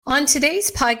On today's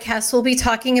podcast, we'll be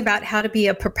talking about how to be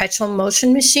a perpetual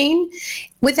motion machine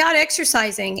without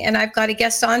exercising. And I've got a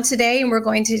guest on today, and we're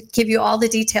going to give you all the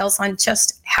details on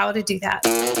just how to do that.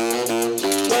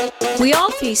 We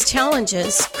all face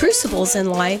challenges, crucibles in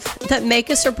life that make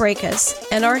us or break us,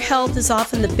 and our health is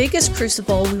often the biggest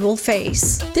crucible we will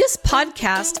face. This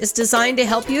podcast is designed to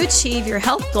help you achieve your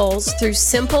health goals through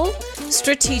simple,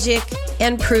 strategic,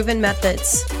 and proven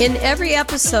methods. In every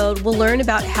episode, we'll learn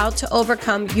about how to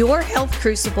overcome your health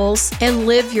crucibles and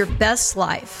live your best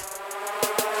life.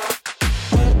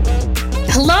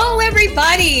 Hello,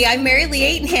 everybody. I'm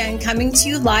Marylee Atenhan, coming to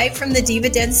you live from the Diva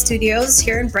Den Studios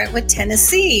here in Brentwood,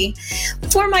 Tennessee,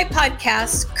 for my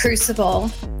podcast, Crucible.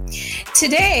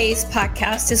 Today's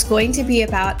podcast is going to be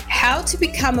about how to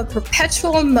become a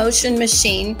perpetual motion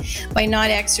machine by not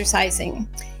exercising.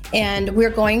 And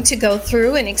we're going to go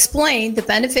through and explain the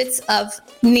benefits of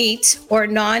NEAT, or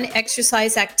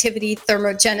non-exercise activity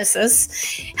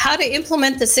thermogenesis, how to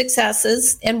implement the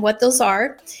successes and what those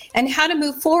are, and how to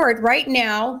move forward right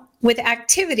now with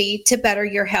activity to better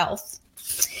your health.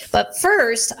 But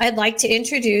first, I'd like to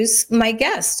introduce my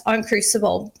guest on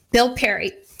Crucible, Bill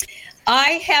Perry.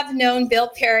 I have known Bill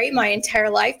Perry my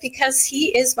entire life because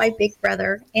he is my big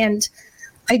brother, and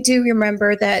I do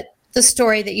remember that the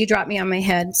story that you dropped me on my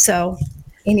head. So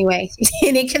anyway,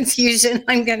 any confusion,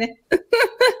 I'm gonna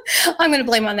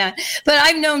blame on that. But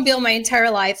I've known Bill my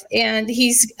entire life, and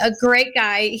he's a great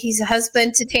guy. He's a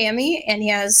husband to Tammy, and he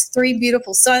has 3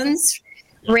 beautiful sons,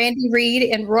 Randy, Reed,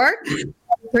 and Rourke.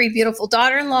 3 beautiful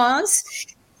daughter-in-laws,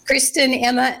 Kristen,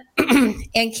 Emma,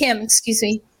 and Kim. Excuse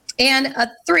me. And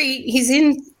 3. He's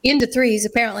into 3s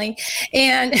apparently,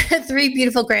 and 3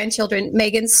 beautiful grandchildren,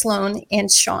 Megan, Sloan,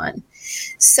 and Sean.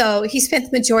 So he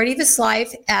spent the majority of his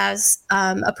life as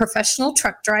a professional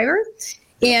truck driver,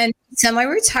 and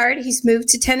semi-retired. He's moved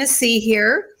to Tennessee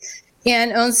here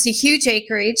and owns a huge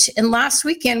acreage. And last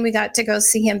weekend, we got to go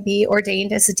see him be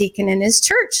ordained as a deacon in his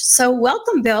church. So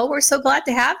welcome, Bill. We're so glad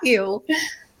to have you.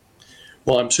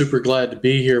 Well, I'm super glad to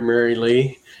be here,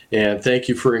 Marylee, and thank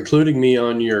you for including me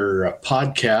on your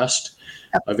podcast.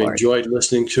 I've enjoyed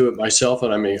listening to it myself,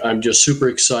 and I'm just super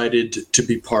excited to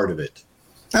be part of it.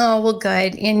 Oh, well,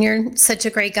 good. And you're such a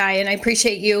great guy, and I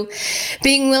appreciate you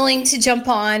being willing to jump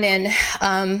on. And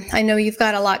I know you've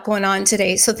got a lot going on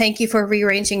today, so thank you for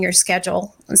rearranging your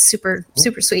schedule. It's super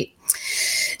sweet.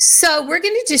 So we're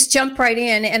going to just jump right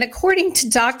in. And according to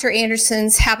Dr.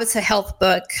 Anderson's Habits of Health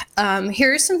book,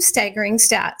 here are some staggering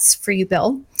stats for you,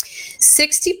 Bill.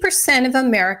 60%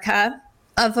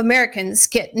 of Americans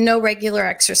get no regular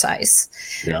exercise.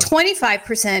 Yeah.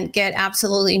 25% get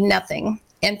absolutely nothing.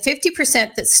 And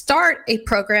 50% that start a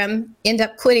program end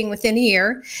up quitting within a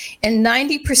year. And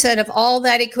 90% of all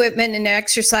that equipment and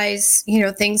exercise,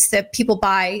 things that people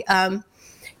buy,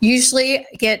 usually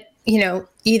get,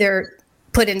 either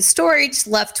put in storage,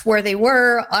 left where they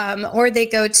were, or they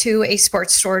go to a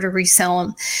sports store to resell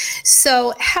them.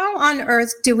 So how on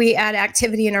earth do we add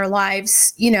activity in our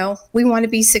lives? We want to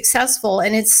be successful,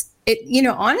 and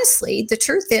honestly, the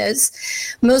truth is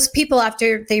most people,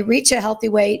 after they reach a healthy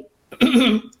weight,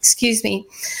 excuse me,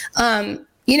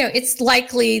 it's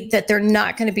likely that they're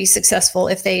not going to be successful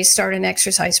if they start an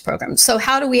exercise program. So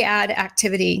how do we add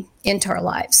activity into our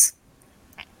lives?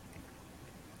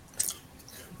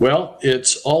 Well,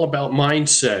 it's all about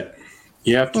mindset.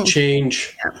 You have to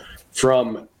change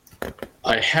from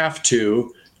I have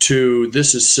to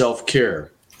this is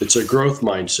self-care. It's a growth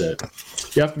mindset.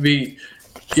 You have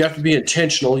to be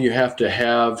intentional. You have to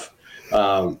have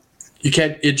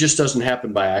it just doesn't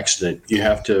happen by accident. You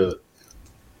have to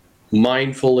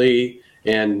mindfully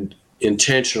and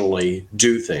intentionally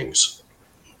do things.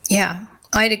 Yeah,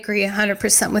 I'd agree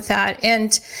 100% with that.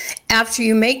 And after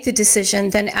you make the decision,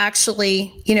 then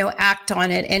actually, act on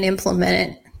it and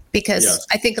implement it. Because yes.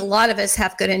 I think a lot of us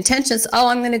have good intentions. Oh,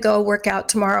 I'm going to go work out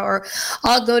tomorrow, or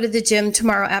I'll go to the gym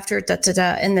tomorrow after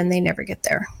and then they never get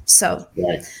there. So.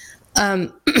 Right.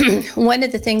 One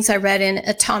of the things I read in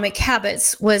Atomic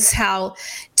Habits was how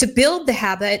to build the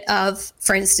habit of,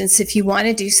 for instance, if you want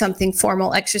to do something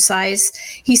formal exercise,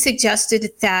 he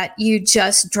suggested that you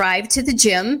just drive to the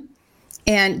gym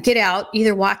and get out,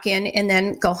 either walk in and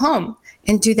then go home,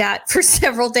 and do that for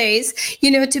several days,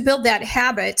 to build that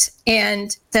habit.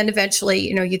 And then eventually,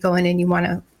 you go in and you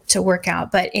want to work out.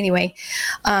 But anyway,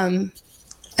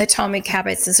 Atomic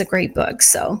Habits is a great book.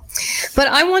 But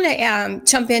I want to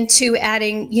jump into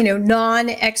adding,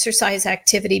 non-exercise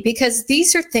activity, because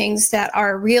these are things that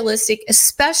are realistic,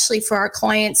 especially for our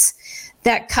clients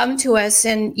that come to us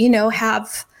and,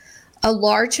 have a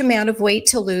large amount of weight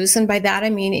to lose. And by that,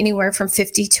 I mean anywhere from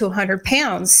 50 to 100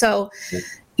 pounds. So,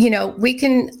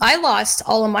 I lost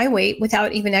all of my weight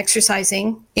without even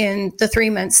exercising in the 3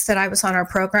 months that I was on our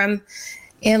program,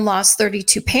 and lost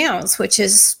 32 pounds, which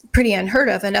is pretty unheard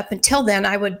of. And up until then,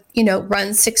 I would,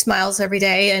 run 6 miles every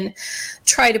day and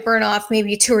try to burn off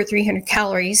maybe 200 or 300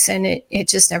 calories, and it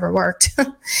just never worked.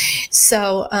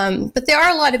 So, but there are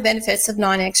a lot of benefits of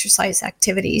non-exercise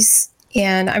activities,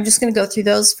 and I'm just going to go through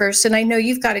those first. And I know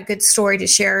you've got a good story to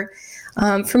share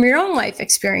from your own life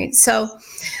experience.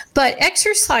 But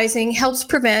exercising helps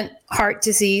prevent heart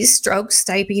disease, strokes,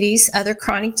 diabetes, other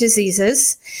chronic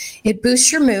diseases. It boosts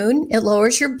your mood. It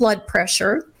lowers your blood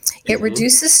pressure. It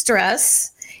reduces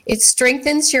stress. It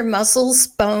strengthens your muscles,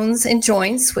 bones, and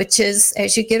joints, which is,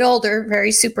 as you get older,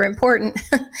 very super important.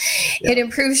 It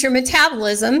improves your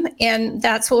metabolism, and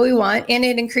that's what we want. And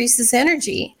it increases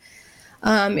energy.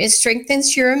 It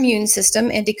strengthens your immune system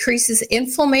and decreases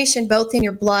inflammation both in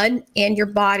your blood and your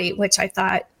body, which I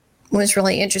thought was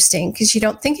really interesting, because you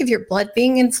don't think of your blood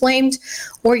being inflamed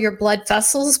or your blood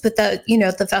vessels, but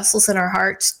the vessels in our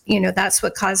heart, that's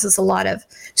what causes a lot of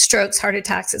strokes, heart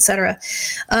attacks, etc.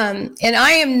 And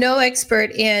I am no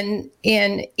expert in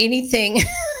anything.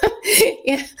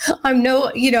 I'm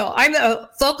a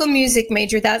vocal music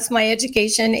major. That's my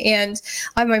education, and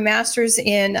I have my master's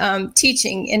in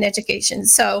teaching and education.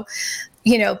 So,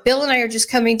 Bill and I are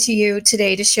just coming to you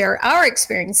today to share our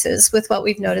experiences with what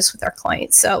we've noticed with our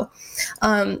clients. So,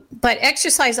 but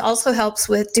exercise also helps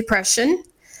with depression,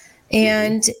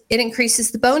 and it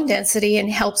increases the bone density and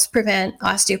helps prevent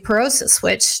osteoporosis,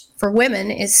 which for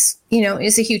women is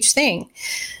a huge thing.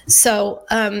 So,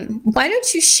 why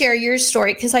don't you share your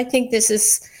story? Because I think this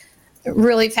is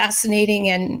really fascinating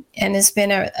and has been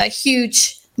a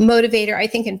huge motivator, I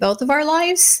think, in both of our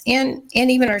lives and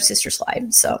even our sister's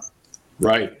lives. So.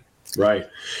 Right.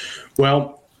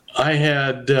 Well,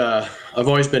 I've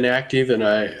always been active, and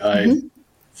I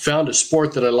found a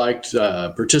sport that I liked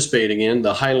participating in,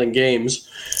 the Highland Games,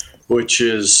 which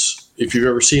is, if you've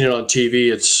ever seen it on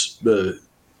TV,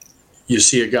 you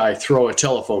see a guy throw a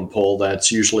telephone pole.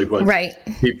 That's usually what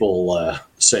people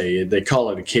say. They call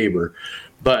it a caber,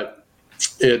 but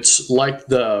it's like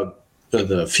the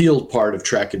field part of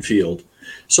track and field.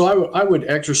 So I would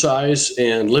exercise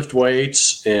and lift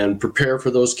weights and prepare for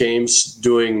those games,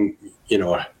 doing,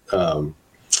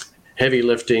 heavy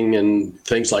lifting and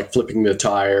things like flipping the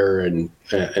tire and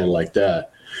like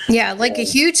that. Yeah, like a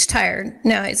huge tire.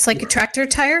 No, it's like a tractor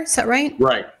tire. Is that right?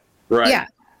 Right. Yeah.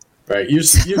 Right. You've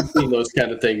seen those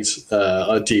kind of things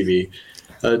on TV,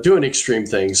 doing extreme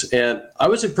things. And I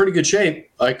was in pretty good shape.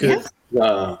 I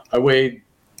weighed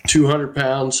 200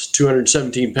 pounds,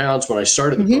 217 pounds when I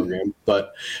started the program,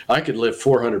 but I could lift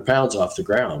 400 pounds off the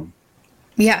ground.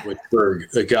 Yeah. Which for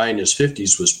a guy in his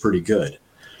 50s was pretty good.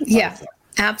 Yeah,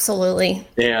 absolutely.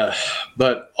 Yeah.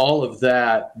 But all of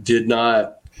that did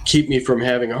not keep me from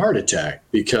having a heart attack,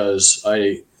 because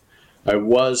while I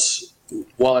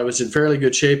was in fairly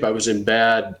good shape, I was in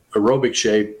bad aerobic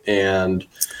shape, and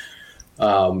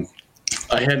I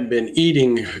hadn't been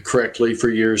eating correctly for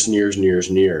years and years and years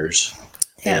and years.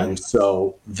 Yeah. And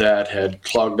so that had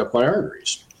clogged up my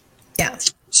arteries. Yeah.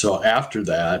 So after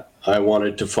that, I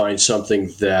wanted to find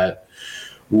something that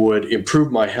would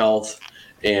improve my health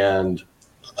and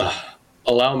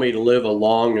allow me to live a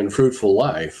long and fruitful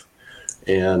life.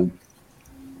 And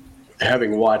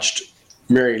having watched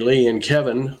Marylee and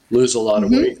Kevin lose a lot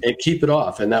of weight and keep it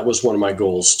off, and that was one of my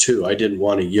goals too. I didn't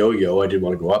want to yo-yo. I didn't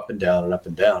want to go up and down and up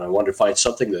and down. I wanted to find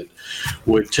something that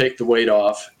would take the weight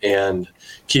off and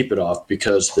keep it off,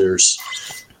 because there's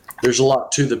a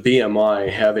lot to the BMI,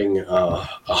 having a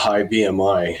high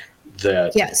BMI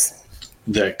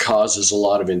that causes a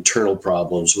lot of internal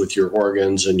problems with your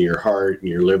organs and your heart and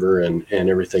your liver and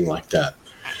everything like that.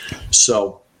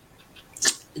 So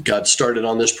got started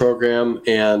on this program,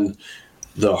 and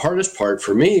the hardest part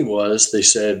for me was they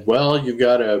said, well, you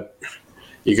got to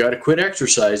quit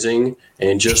exercising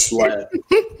and just let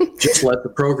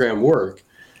the program work.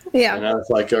 Yeah. And I was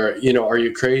like, are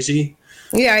you crazy?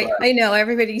 Yeah, I know.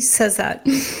 Everybody says that.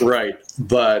 Right.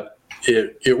 But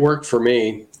it worked for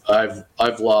me. I've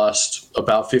lost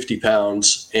about 50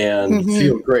 pounds and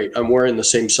feel great. I'm wearing the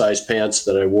same size pants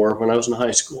that I wore when I was in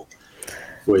high school.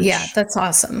 Which that's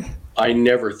awesome. I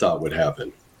never thought would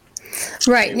happen.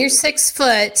 Right. And you're 6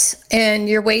 foot, and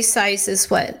your waist size is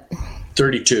what?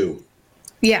 32.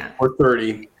 Yeah. Or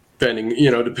 30,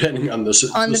 depending on the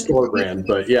store brand.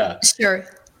 But yeah. Sure.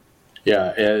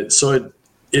 Yeah. And so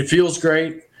it feels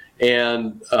great.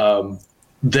 And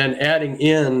then adding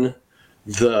in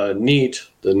the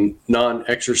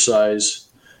non-exercise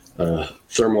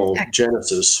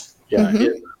thermogenesis.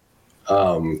 Yeah.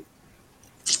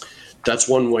 That's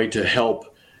one way to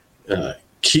help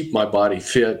keep my body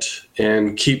fit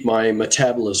and keep my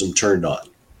metabolism turned on.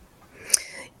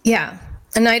 Yeah.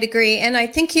 And I'd agree. And I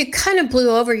think you kind of blew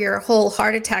over your whole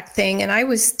heart attack thing. And I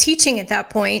was teaching at that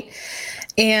point,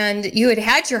 and you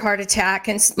had your heart attack,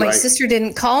 and my sister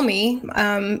didn't call me.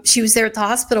 She was there at the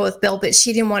hospital with Bill, but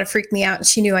she didn't want to freak me out. And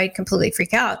she knew I'd completely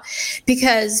freak out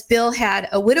because Bill had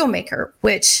a widowmaker,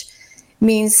 which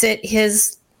means that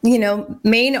his,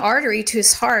 main artery to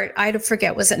his heart, I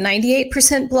forget, was it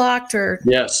 98% blocked or?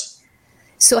 Yes.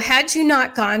 So had you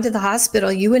not gone to the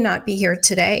hospital, you would not be here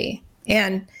today.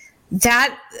 And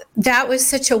that was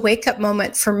such a wake-up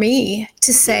moment for me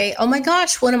to say, oh my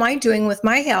gosh, what am I doing with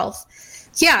my health?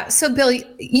 Yeah. So Bill,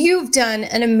 you've done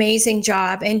an amazing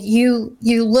job, and you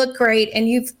look great, and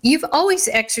you've always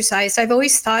exercised. I've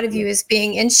always thought of you as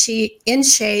being in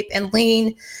shape and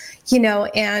lean,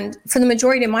 and for the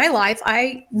majority of my life,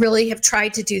 I really have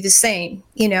tried to do the same,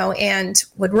 and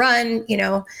would run,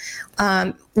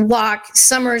 walk.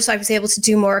 Summers, I was able to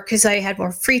do more because I had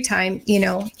more free time,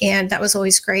 and that was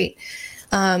always great.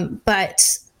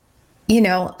 But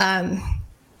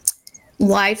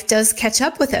life does catch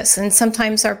up with us, and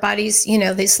sometimes our bodies,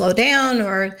 they slow down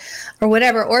or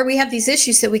whatever, or we have these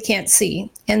issues that we can't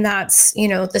see, and that's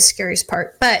the scariest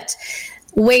part. But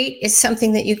weight is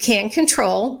something that you can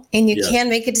control, and you can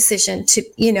make a decision to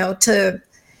to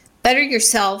better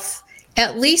yourself.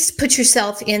 At least put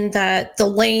yourself in the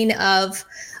lane of,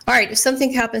 all right, if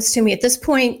something happens to me at this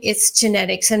point, it's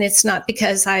genetics, and it's not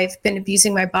because I've been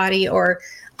abusing my body or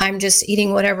I'm just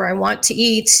eating whatever I want to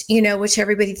eat, which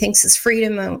everybody thinks is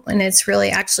freedom, and it's really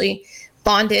actually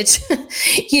bondage,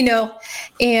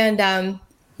 and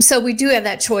so we do have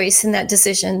that choice and that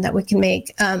decision that we can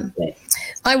make.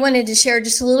 I wanted to share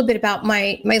just a little bit about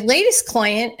my latest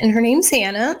client, and her name's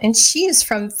Anna, and she is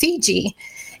from Fiji,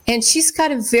 and she's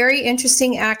got a very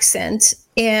interesting accent,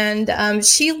 and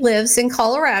she lives in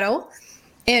Colorado.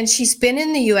 And she's been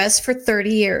in the U.S. for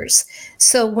 30 years.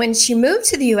 So when she moved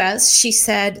to the U.S., she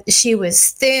said she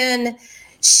was thin.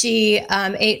 She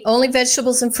ate only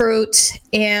vegetables and fruit,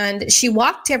 and she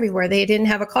walked everywhere. They didn't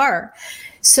have a car.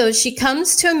 So she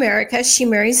comes to America. She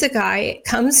marries a guy,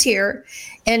 comes here,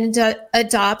 and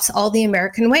adopts all the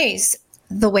American ways,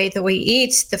 the way that we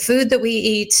eat, the food that we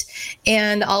eat.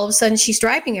 And all of a sudden, she's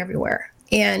driving everywhere.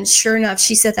 And sure enough,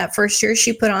 she said that first year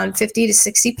she put on 50 to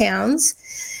 60 pounds.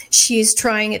 She's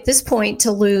trying at this point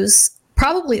to lose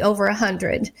probably over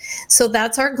 100. So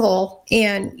that's our goal.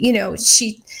 And,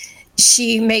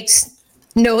 she makes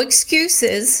no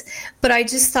excuses, but I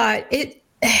just thought it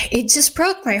just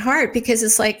broke my heart, because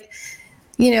it's like,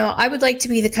 I would like to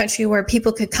be the country where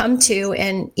people could come to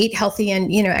and eat healthy and,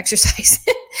 exercise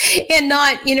and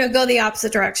not, go the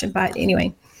opposite direction. But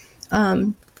anyway,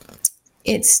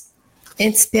 it's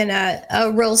been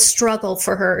a real struggle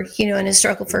for her, and a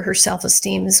struggle for her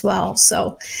self-esteem as well.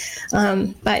 So,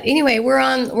 but anyway, we're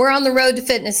on the road to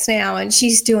fitness now, and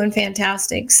she's doing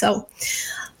fantastic. So,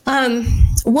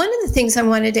 one of the things I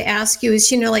wanted to ask you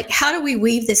is, how do we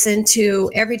weave this into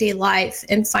everyday life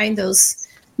and find those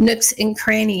nooks and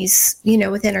crannies,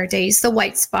 within our days, the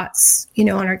white spots, on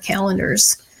our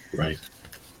calendars. Right.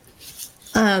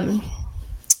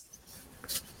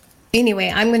 Anyway,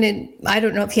 I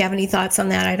don't know if you have any thoughts on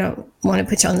that. I don't want to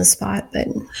put you on the spot, but.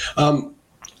 A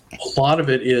lot of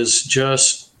it is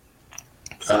just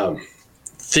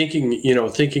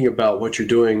thinking about what you're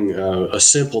doing. A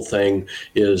simple thing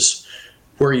is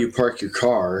where you park your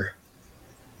car.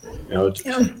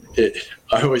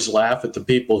 I always laugh at the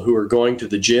people who are going to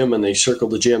the gym and they circle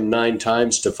the gym 9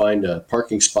 times to find a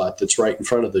parking spot that's right in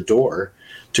front of the door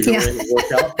to go in and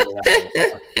work out for an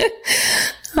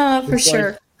hour. For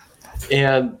sure.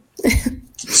 And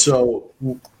so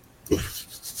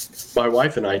my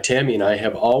wife and I, Tammy and I,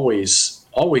 have always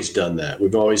done that.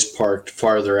 We've always parked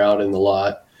farther out in the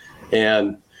lot.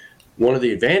 And one of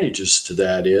the advantages to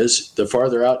that is the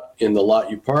farther out in the lot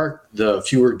you park, the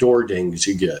fewer door dings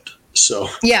you get. So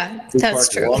yeah, that's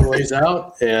true. A long ways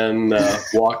out and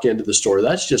walk into the store.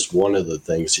 That's just one of the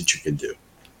things that you can do.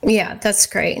 Yeah, that's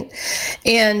great.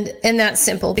 And that's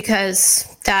simple, because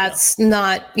that's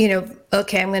not,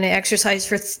 okay, I'm going to exercise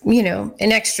for,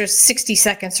 an extra 60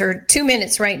 seconds or 2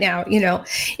 minutes right now.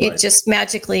 It just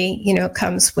magically,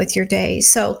 comes with your day.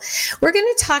 So we're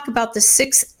going to talk about the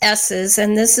 6 S's.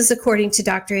 And this is according to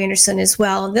Dr. Anderson as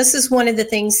well. And this is one of the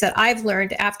things that I've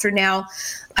learned after now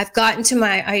I've gotten to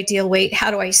my ideal weight. How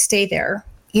do I stay there?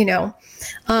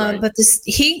 But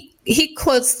he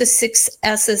quotes the 6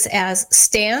 S's as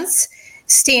stance,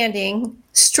 standing,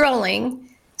 strolling,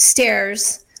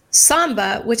 stairs,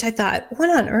 samba, which I thought, what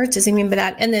on earth does he mean by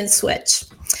that? And then switch.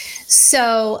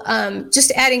 So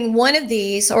just adding one of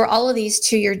these or all of these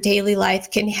to your daily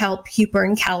life can help you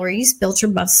burn calories, build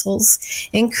your muscles,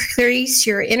 increase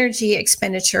your energy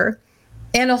expenditure,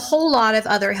 and a whole lot of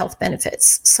other health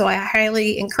benefits. So I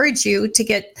highly encourage you to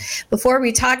get, before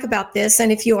we talk about this,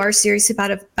 and if you are serious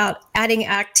about adding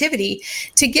activity,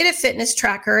 to get a fitness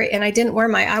tracker. And I didn't wear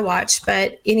my iWatch,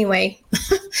 but anyway,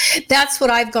 that's what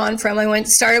I've gone from. I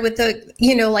started with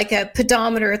like a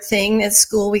pedometer thing at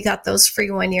school. We got those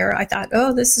free 1 year. I thought,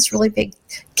 oh, this is really big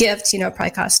gift. Probably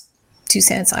cost 2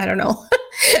 cents. I don't know.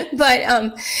 But,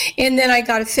 and then I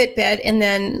got a Fitbit, and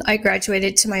then I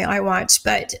graduated to my iWatch.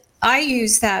 But I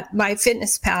use my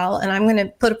Fitness Pal, and I'm going to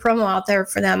put a promo out there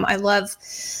for them. I love,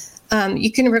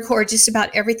 you can record just about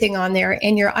everything on there,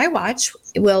 and your iWatch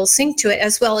will sync to it,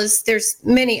 as well as there's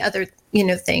many other,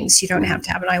 things. You don't have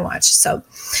to have an iWatch. So,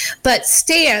 but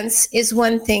stands is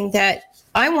one thing that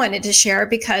I wanted to share,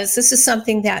 because this is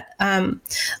something that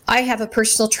I have a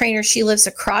personal trainer. She lives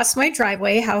across my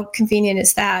driveway. How convenient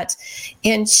is that?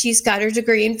 And she's got her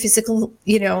degree in physical,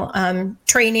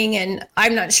 training, and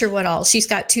I'm not sure what all. She's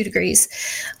got 2 degrees.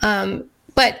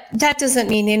 But that doesn't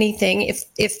mean anything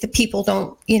if the people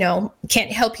don't,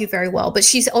 can't help you very well. But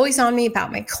she's always on me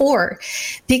about my core,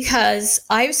 because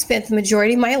I've spent the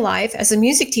majority of my life as a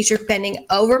music teacher bending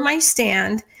over my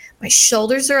stand. My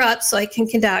shoulders are up so I can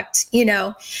conduct,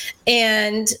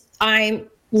 and I'm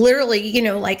literally,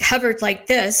 like hovered like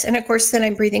this. And of course, then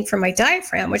I'm breathing from my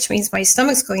diaphragm, which means my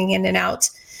stomach's going in and out,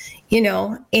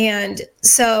 and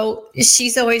so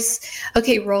she's always,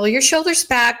 okay, roll your shoulders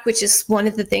back, which is one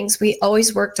of the things we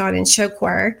always worked on in show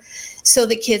choir, so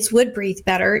the kids would breathe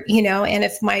better, and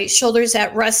if my shoulders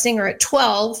at resting are at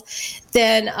 12,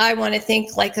 then I want to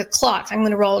think like a clock. I'm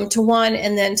going to roll them to 1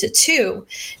 and then to 2,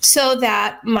 so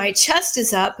that my chest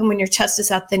is up. And when your chest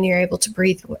is up, then you're able to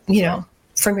breathe,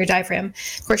 from your diaphragm.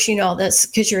 Of course, you know all this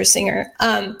because you're a singer.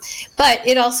 But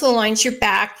it also aligns your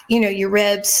back, your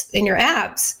ribs and your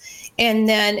abs. And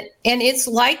it's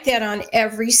like that on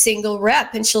every single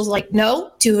rep. And she'll like,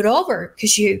 no, do it over,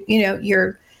 because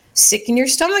you're sticking your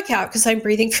stomach out, because I'm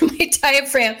breathing from my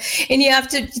diaphragm. And you have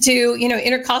to do,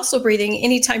 intercostal breathing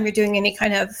anytime you're doing any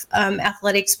kind of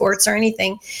athletic sports or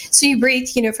anything. So you breathe,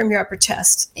 from your upper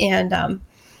chest. And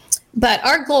but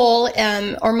our goal,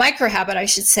 or micro habit, I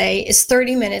should say, is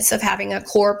 30 minutes of having a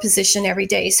core position every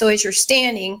day. So as you're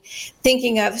standing,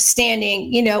 thinking of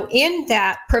standing, in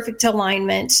that perfect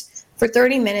alignment for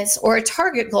 30 minutes, or a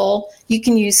target goal, you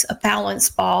can use a balance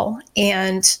ball.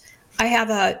 And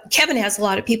Kevin has a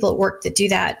lot of people at work that do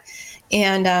that.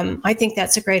 And I think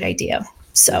that's a great idea.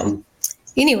 So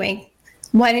anyway,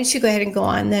 why don't you go ahead and go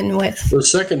on then with the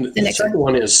second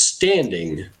one is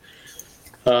standing.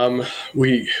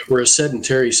 We're a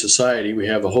sedentary society. We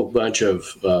have a whole bunch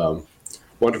of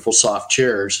wonderful soft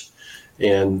chairs,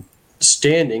 and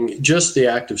standing, just the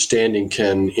act of standing,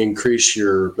 can increase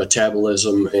your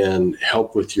metabolism and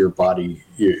help with your body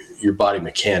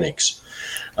mechanics.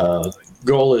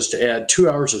 Goal is to add 2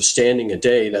 hours of standing a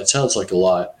day. That sounds like a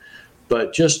lot,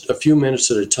 but just a few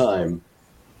minutes at a time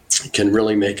can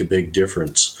really make a big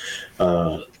difference.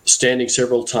 Standing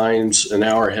several times an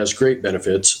hour has great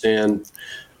benefits, and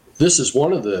this is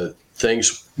one of the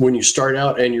things when you start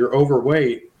out and you're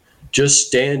overweight, just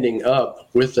standing up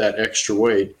with that extra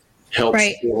weight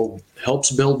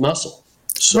helps build muscle.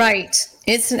 So, right.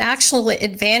 It's an actual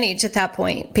advantage at that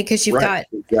point, because you've got,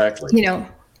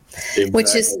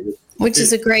 which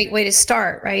is a great way to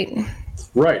start, right?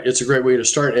 Right. It's a great way to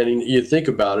start. And you think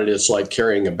about it, it's like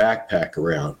carrying a backpack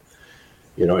around,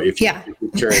 if you're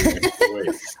carrying extra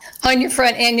weight. On your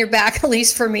front and your back, at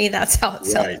least for me, that's how it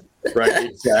sounds. Right,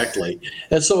 exactly.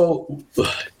 And so,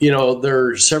 there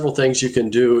are several things you can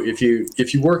do if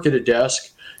you work at a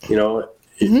desk,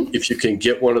 if you can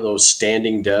get one of those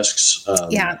standing desks,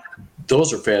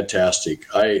 those are fantastic.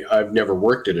 I've never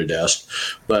worked at a desk,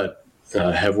 but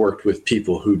have worked with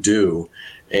people who do,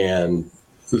 and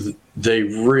they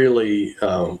really,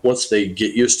 once they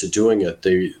get used to doing it,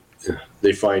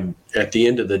 they find at the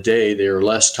end of the day they're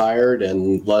less tired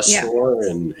and less sore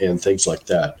and things like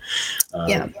that.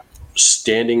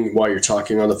 Standing while you're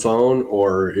talking on the phone,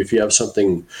 or if you have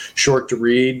something short to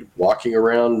read, walking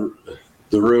around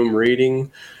the room reading,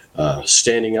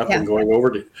 standing up and going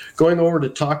over to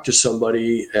talk to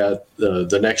somebody at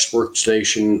the next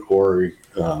workstation, or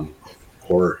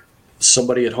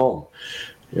somebody at home.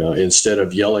 Instead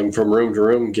of yelling from room to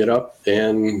room, get up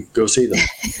and go see them.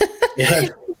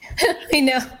 I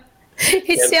know.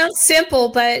 It sounds simple,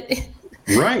 but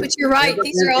right. But you're right.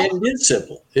 These are all. It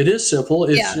is simple.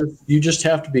 It's just, you just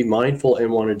have to be mindful and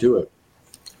want to do it.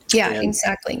 Yeah, And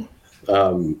exactly.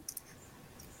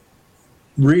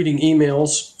 reading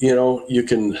emails, you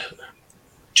can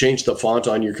change the font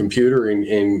on your computer,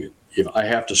 and if I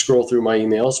have to scroll through my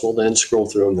emails, well, then scroll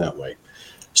through them that way.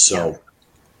 So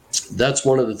that's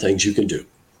one of the things you can do.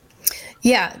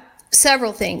 Yeah,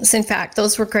 several things. In fact,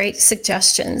 those were great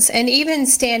suggestions. And even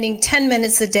standing 10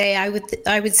 minutes a day, I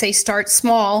would say start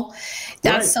small.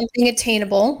 That's Right. something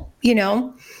attainable,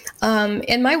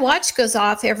 and my watch goes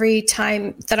off every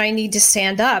time that I need to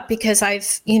stand up because I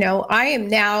am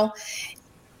now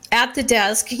at the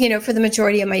desk, for the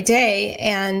majority of my day.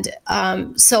 And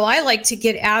so I like to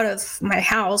get out of my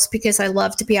house because I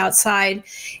love to be outside,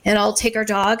 and I'll take our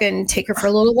dog and take her for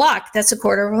a little walk. That's a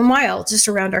quarter of a mile just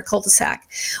around our cul-de-sac.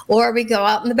 Or we go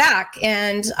out in the back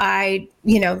and I,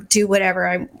 do whatever.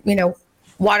 I'm,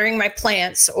 watering my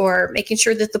plants or making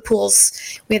sure that the pools,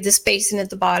 we have this basin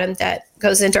at the bottom that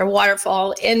goes into our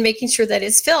waterfall, and making sure that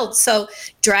it's filled. So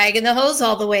dragging the hose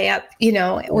all the way up,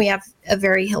 we have a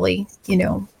very hilly,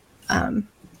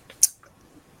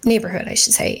 neighborhood, I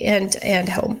should say, and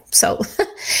home. So,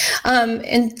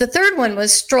 and the third one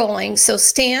was strolling. So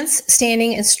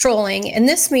standing, and strolling. And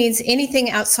this means anything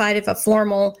outside of a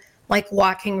formal, like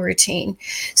walking routine.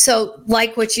 So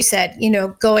like what you said, you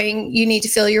need to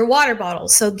fill your water bottle.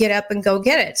 So get up and go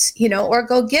get it, or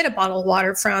go get a bottle of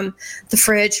water from the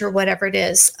fridge or whatever it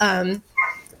is.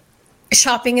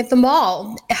 Shopping at the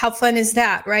mall. How fun is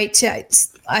that, right?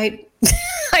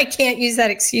 I can't use that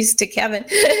excuse to Kevin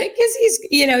because he's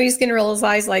going to roll his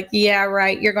eyes like, yeah,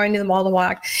 right. You're going to the mall to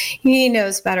walk. He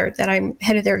knows better that I'm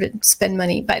headed there to spend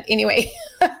money. But anyway,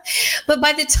 but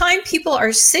by the time people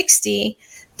are 60,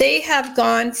 they have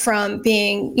gone from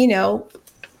being,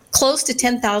 close to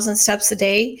 10,000 steps a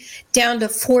day down to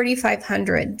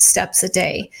 4,500 steps a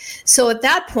day. So at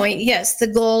that point, yes, the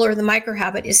goal or the micro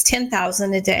habit is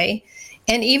 10,000 a day.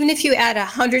 And even if you add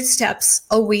 100 steps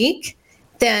a week,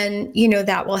 then,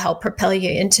 that will help propel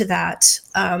you into that.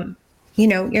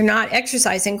 You're not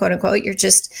exercising, quote unquote. You're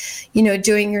just,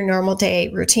 doing your normal day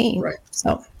routine. Right.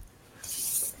 So.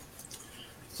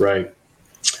 Right.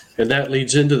 And that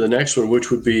leads into the next one,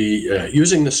 which would be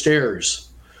using the stairs.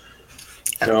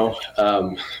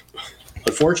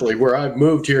 Unfortunately, where I've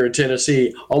moved here in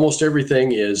Tennessee, almost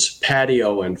everything is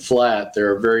patio and flat.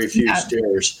 There are very few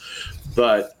stairs.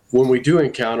 But when we do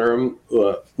encounter them,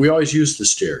 we always use the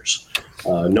stairs.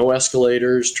 No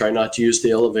escalators. Try not to use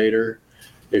the elevator.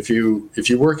 If you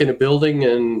work in a building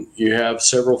and you have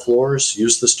several floors,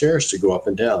 use the stairs to go up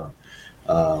and down.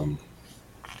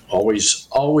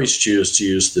 Always choose to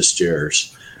use the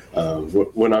stairs.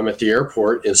 When I'm at the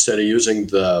airport, instead of using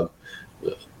the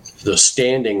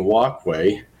standing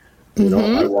walkway,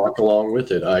 I walk along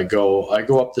with it. I go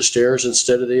up the stairs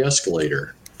instead of the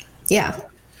escalator. Yeah.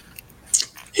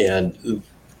 And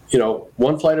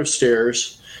one flight of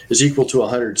stairs is equal to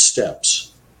 100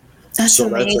 steps. That's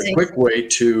amazing. That's a quick way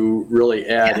to really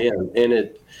add in. And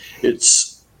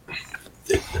it's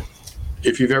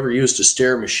if you've ever used a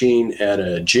stair machine at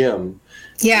a gym,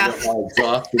 how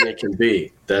exhausting it can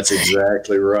be. That's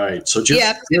exactly right. So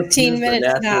just 15 minutes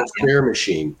a natural stair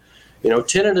machine.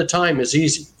 10 at a time is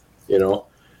easy. And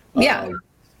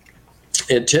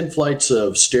 10 flights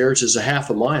of stairs is a half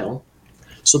a mile.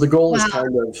 So the goal is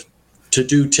kind of to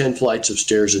do 10 flights of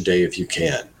stairs a day if you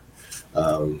can.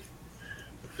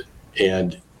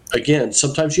 And again,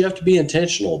 sometimes you have to be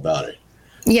intentional about it.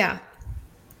 Yeah.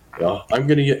 I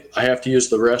have to use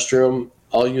the restroom.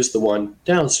 I'll use the one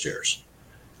downstairs.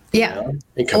 Yeah.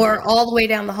 Or back. All the way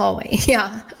down the hallway.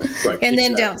 Yeah. Right. And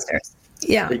then downstairs.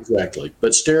 Yeah. Exactly.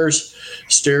 But stairs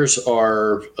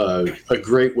are a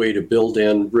great way to build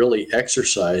in really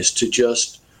exercise to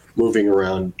just moving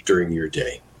around during your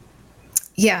day.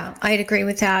 Yeah, I'd agree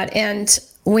with that. And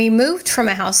we moved from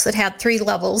a house that had 3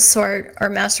 levels. So our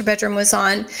master bedroom was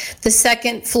on the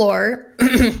second floor.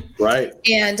 Right.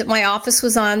 And my office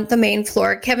was on the main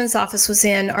floor. Kevin's office was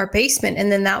in our basement.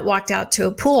 And then that walked out to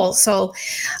a pool. So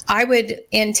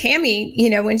and Tammy,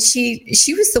 when she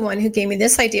was the one who gave me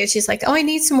this idea, she's like, oh, I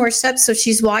need some more steps. So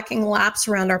she's walking laps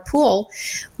around our pool,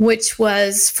 which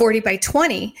was 40 by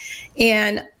 20.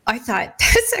 And I thought,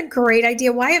 that's a great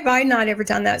idea. Why have I not ever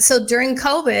done that? So during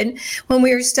COVID, when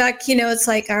we were stuck, it's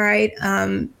like, all right,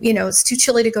 it's too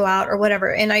chilly to go out or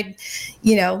whatever. And I'd,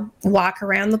 walk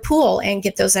around the pool and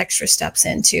get those extra steps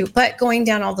in too. But going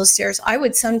down all those stairs, I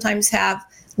would sometimes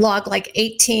log like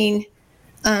 18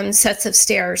 sets of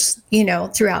stairs,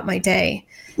 throughout my day.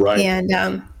 Right.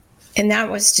 And that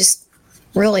was just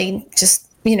really just,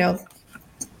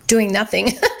 doing nothing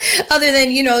other than,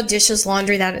 dishes,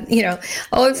 laundry, that,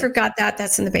 oh, I forgot that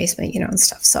that's in the basement, and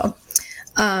stuff. So,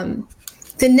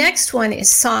 The next one is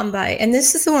samba. And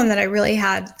this is the one that I really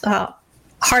had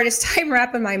hardest time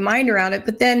wrapping my mind around it.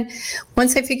 But then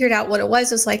once I figured out what it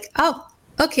was like, oh,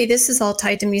 okay, this is all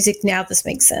tied to music. Now this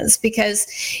makes sense because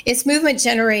it's movement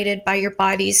generated by your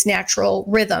body's natural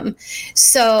rhythm.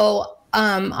 So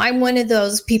I'm one of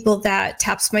those people that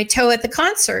taps my toe at the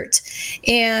concert.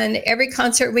 And every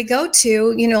concert we go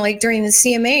to, like during the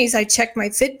CMAs, I check my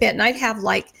Fitbit and I'd have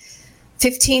like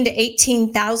 15 to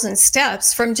 18,000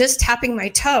 steps from just tapping my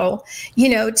toe,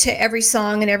 to every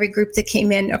song and every group that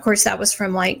came in. Of course, that was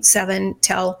from like 7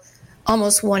 till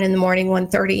almost 1 in the morning,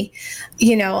 1:30,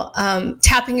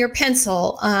 tapping your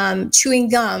pencil, chewing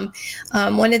gum.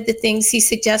 One of the things he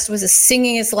suggested was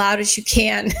singing as loud as you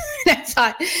can. And I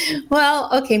thought, well,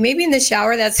 okay, maybe in the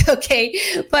shower, that's okay.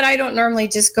 But I don't normally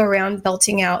just go around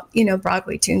belting out,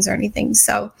 Broadway tunes or anything.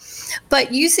 So,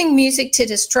 but using music to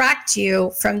distract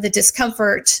you from the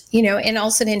discomfort, and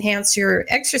also to enhance your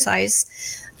exercise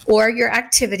or your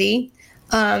activity,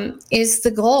 is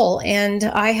the goal. And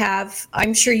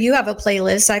I'm sure you have a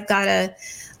playlist. I've got a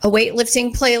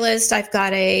weightlifting playlist. I've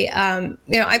got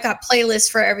I've got playlists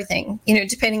for everything,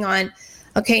 depending on,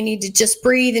 okay, I need to just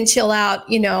breathe and chill out.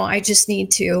 I just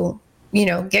need to,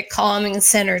 get calm and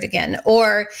centered again.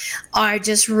 Or I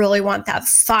just really want that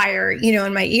fire,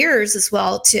 in my ears as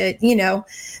well to,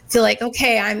 feel like,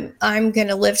 okay, I'm going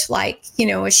to lift like,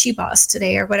 a she-boss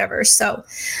today or whatever. So,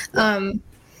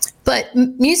 but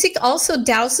music also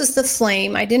douses the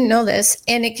flame. I didn't know this.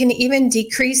 And it can even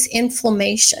decrease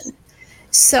inflammation.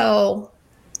 So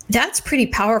that's pretty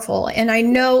powerful. And I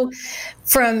know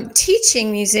from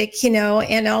teaching music,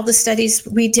 and all the studies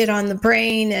we did on the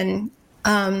brain, and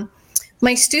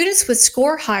my students would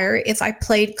score higher if I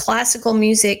played classical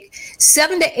music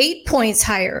 7 to 8 points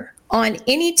higher on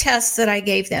any test that I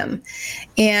gave them.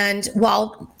 And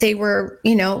while they were,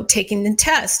 taking the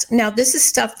test. Now, this is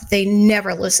stuff that they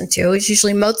never listen to. It's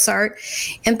usually Mozart.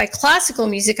 And by classical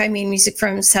music, I mean music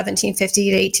from 1750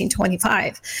 to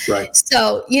 1825. Right.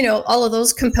 So, all of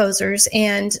those composers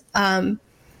and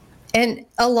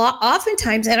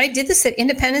oftentimes, and I did this at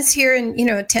Independence here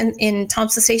in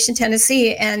Thompson Station,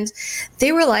 Tennessee, and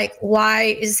they were like, why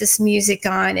is this music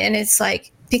on? And it's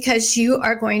like, because you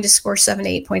are going to score 7 to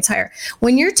 8 points higher.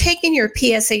 When you're taking your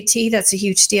PSAT, that's a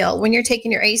huge deal. When you're taking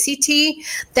your ACT,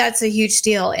 that's a huge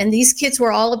deal. And these kids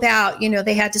were all about,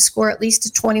 they had to score at least a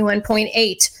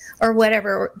 21.8 or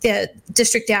whatever the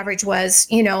district average was.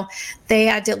 They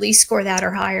had to at least score that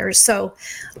or higher. So,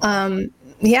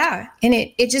 yeah. And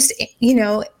it just,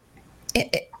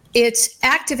 it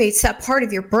activates that part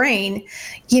of your brain,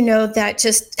 that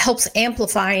just helps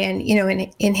amplify and,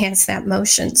 and enhance that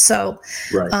motion. So,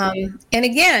 right. And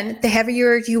again, the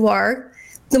heavier you are,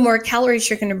 the more calories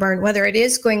you're going to burn, whether it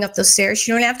is going up those stairs,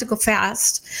 you don't have to go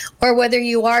fast, or whether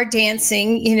you are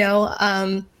dancing,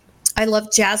 I love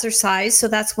jazzercise. So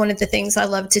that's one of the things I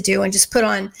love to do, and just put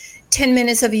on 10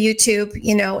 minutes of YouTube,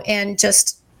 and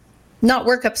just not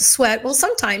work up a sweat. Well,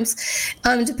 sometimes,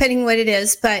 depending what it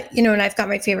is, but, and I've got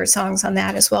my favorite songs on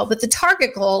that as well. But the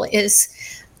target goal is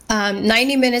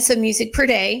 90 minutes of music per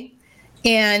day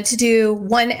and to do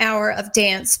 1 hour of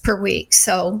dance per week.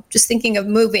 So just thinking of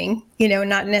moving,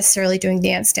 not necessarily doing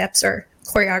dance steps or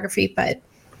choreography, but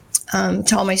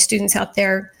to all my students out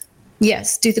there,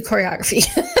 yes, do the choreography.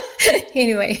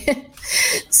 Anyway,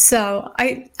 so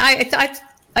I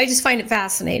just find it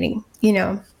fascinating,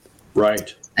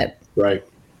 Right. Right.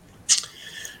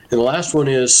 And the last one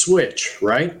is switch,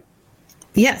 right?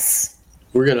 Yes.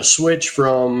 We're going to switch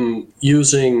from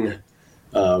using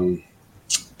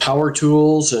power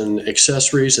tools and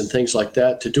accessories and things like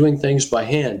that to doing things by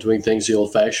hand, doing things the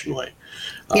old-fashioned way.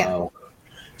 Yeah.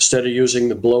 Instead of using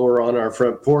the blower on our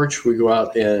front porch, we go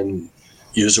out and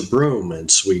use a broom and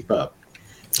sweep up.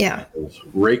 Yeah.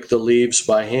 Rake the leaves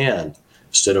by hand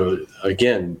instead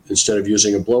of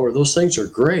using a blower. Those things are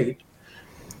great.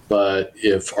 But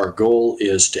if our goal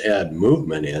is to add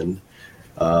movement in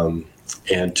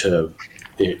and to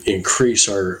increase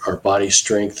our body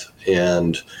strength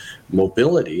and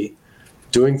mobility,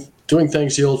 doing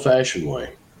things the old-fashioned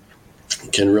way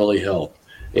can really help.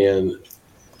 And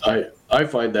I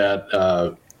find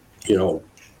that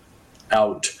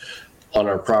out on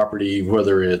our property,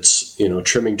 whether it's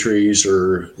trimming trees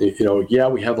or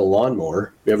we have a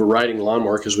lawnmower. We have a riding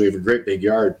lawnmower because we have a great big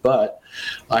yard, but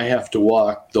I have to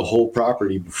walk the whole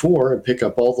property before and pick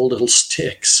up all the little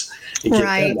sticks and get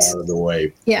them out of the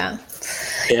way. Yeah.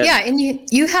 And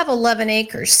you have 11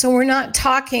 acres, so we're not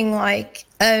talking like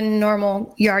a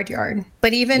normal yard,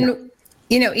 but even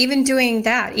even doing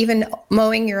that, even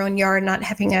mowing your own yard, not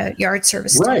having a yard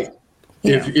service. Right.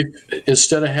 If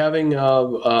instead of having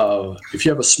if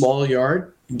you have a small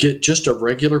yard, get just a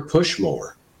regular push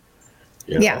mower,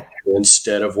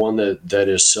 instead of one that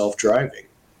is self-driving,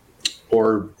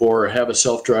 or have a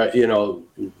self-drive,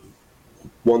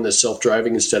 one that's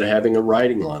self-driving instead of having a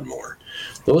riding lawnmower,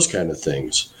 those kind of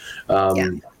things.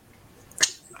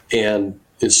 And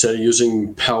instead of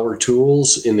using power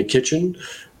tools in the kitchen,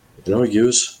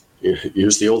 use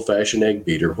the old-fashioned egg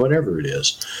beater, whatever it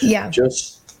is. Yeah.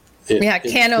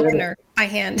 Can opener by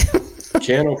hand.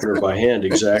 Can opener by hand,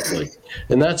 exactly.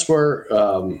 And that's where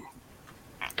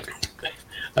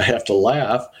I have to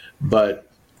laugh, but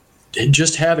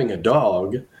just having a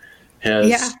dog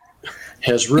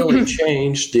has really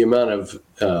changed the amount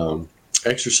of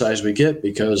exercise we get,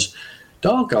 because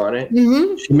doggone it,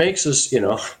 she makes us,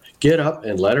 get up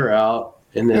and let her out,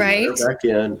 and then let her back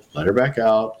in, let her back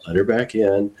out, let her back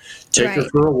in, take her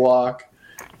for a walk,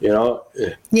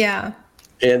 Yeah.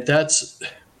 And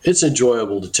it's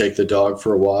enjoyable to take the dog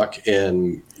for a walk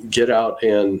and get out,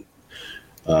 and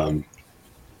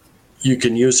you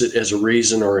can use it as a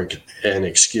reason or an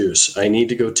excuse. I need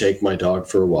to go take my dog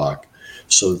for a walk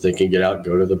so that they can get out and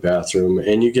go to the bathroom.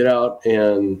 And you get out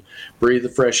and breathe the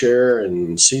fresh air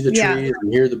and see the trees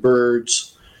and hear the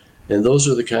birds. And those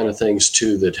are the kind of things,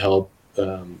 too, that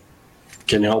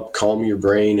can help calm your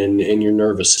brain and your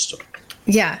nervous system.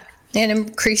 Yeah, and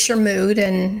increase your mood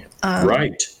and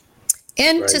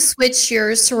to switch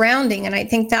your surrounding. And I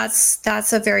think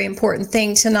that's a very important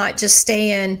thing, to not just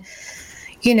stay in.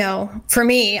 For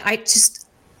me, I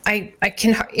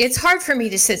can. It's hard for me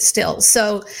to sit still,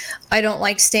 so I don't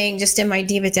like staying just in my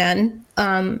diva den.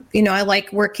 I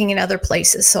like working in other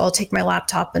places, so I'll take my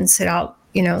laptop and sit out.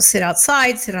 Sit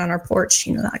outside, sit on our porch,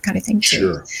 that kind of thing too.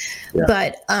 Sure. Yeah.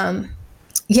 But and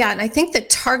I think the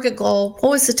target goal.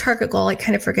 What was the target goal? I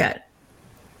kind of forget.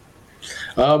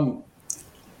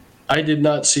 I did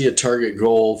not see a target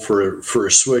goal for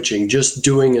switching. Just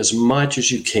doing as much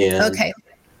as you can. Okay.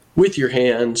 With your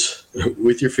hands,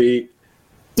 with your feet.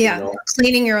 Yeah,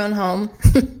 cleaning your own home.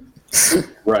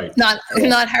 Right. Not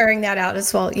hiring that out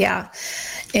as well. Yeah,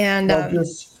 and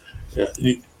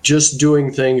just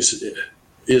doing things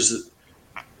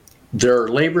there are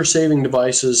labor-saving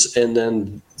devices, and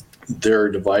then there are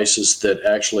devices that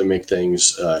actually make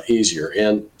things easier.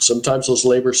 And sometimes those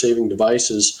labor-saving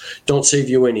devices don't save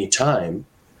you any time.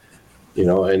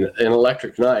 An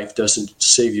electric knife doesn't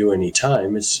save you any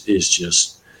time. It's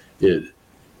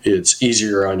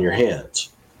easier on your hands.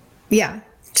 Yeah,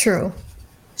 true.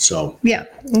 So. Yeah,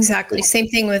 exactly. Same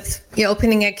thing with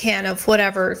opening a can of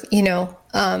whatever,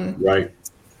 Right.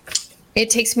 It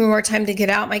takes me more time to get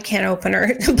out my can opener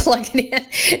and plug it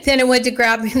in than it would to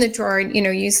grab in the drawer and,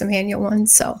 use some manual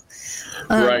ones. So.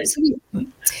 Right.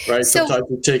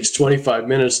 Sometimes it takes 25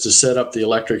 minutes to set up the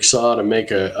electric saw to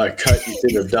make a cut you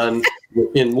could have done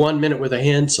in 1 minute with a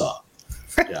handsaw.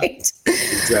 Right. Yeah,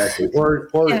 exactly. Or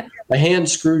a hand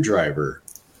screwdriver.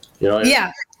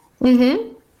 Yeah.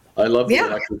 Mm-hmm. I love the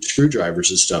electric screwdrivers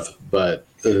and stuff, but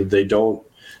they don't.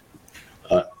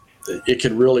 It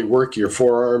can really work your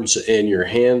forearms and your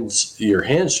hand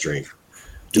strength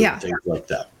doing things like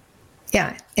that.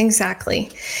 Yeah,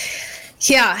 exactly.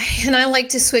 Yeah, and I like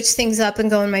to switch things up and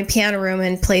go in my piano room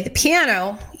and play the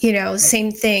piano,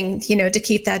 same thing, to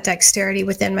keep that dexterity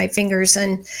within my fingers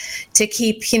and to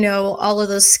keep, all of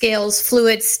those scales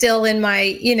fluid still in my,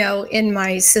 in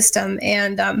my system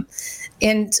and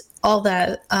all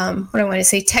the, what I want to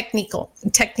say, technique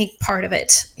part of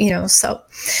it, so,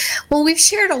 well, we've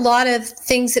shared a lot of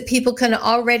things that people can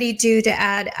already do to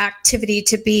add activity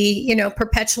to be,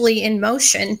 perpetually in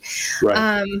motion.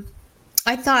 Right.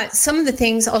 I thought some of the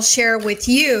things I'll share with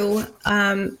you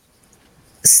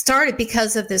started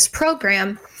because of this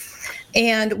program.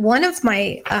 And one of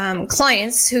my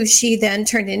clients, who she then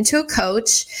turned into a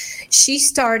coach, she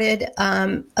started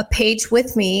a page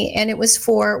with me, and it was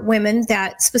for women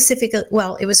that specifically,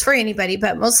 well, it was for anybody,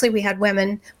 but mostly we had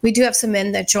women. We do have some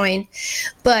men that join,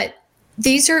 but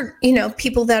these are,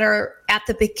 people that are at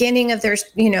the beginning of their,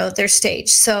 their stage.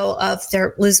 So of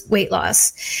their weight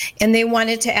loss, and they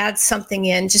wanted to add something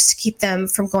in just to keep them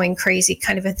from going crazy,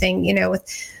 kind of a thing,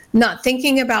 with not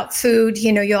thinking about food.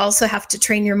 You also have to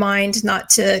train your mind not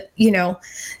to,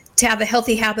 to have a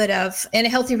healthy habit of and a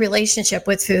healthy relationship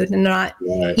with food, and not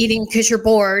eating because you're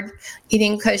bored,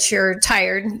 eating because you're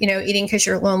tired, eating because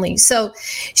you're lonely. So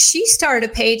she started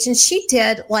a page, and she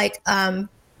did and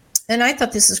I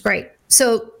thought this is great.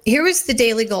 So here was the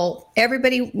daily goal.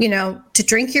 Everybody, to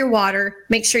drink your water,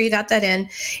 make sure you got that in.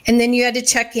 And then you had to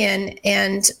check in.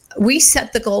 And we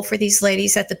set the goal for these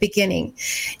ladies at the beginning.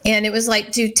 And it was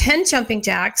do 10 jumping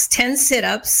jacks, 10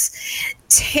 sit-ups,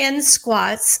 10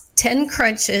 squats, 10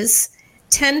 crunches,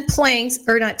 10 planks,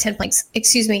 or not 10 planks,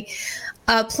 excuse me.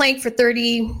 plank for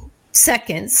 30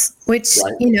 seconds, which,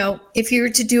 Right. if you were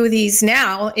to do these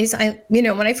now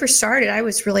when I first started, I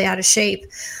was really out of shape.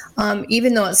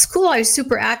 Even though at school I was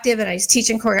super active and I was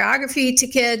teaching choreography to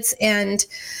kids, and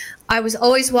I was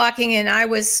always walking, and I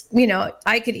was,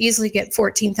 I could easily get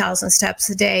 14,000 steps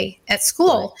a day at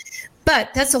school. Right. But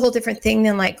that's a whole different thing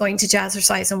than like going to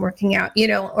jazzercise and working out,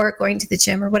 or going to the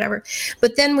gym or whatever.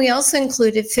 But then we also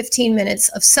included 15 minutes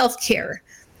of self-care.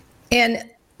 And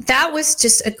that was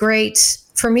just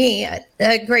for me,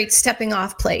 a great stepping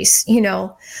off place,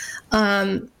 So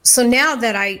now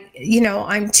that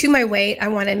I'm to my weight, I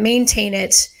want to maintain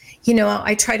it.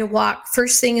 I try to walk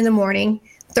first thing in the morning,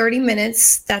 30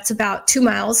 minutes. That's about 2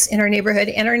 miles in our neighborhood,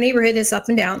 and our neighborhood is up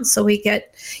and down. So we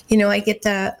get, I get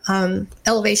the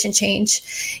elevation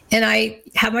change, and I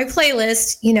have my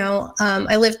playlist.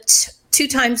 I lift 2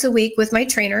 times a week with my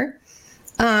trainer.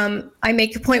 I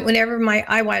make a point whenever my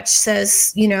iWatch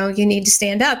says, you need to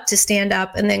stand up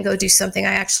and then go do something.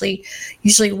 I actually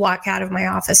usually walk out of my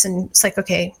office, and it's like,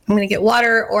 okay, I'm going to get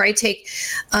water, or I take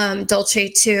Dolce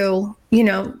to,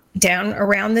 down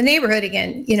around the neighborhood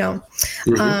again,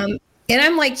 Mm-hmm. And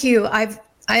I'm like you,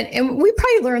 and we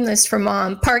probably learned this from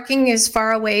Mom. Parking as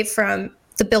far away from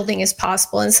the building as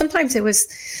possible. And sometimes it was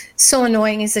so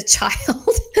annoying as a child,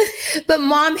 but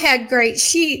Mom had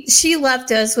she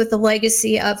left us with a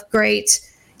legacy of great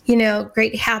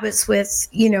habits with,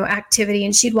 activity.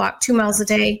 And she'd walk 2 miles a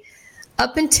day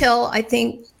up until I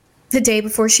think the day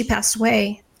before she passed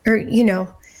away, or,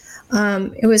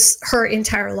 it was her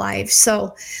entire life.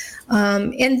 So,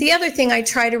 and the other thing I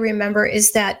try to remember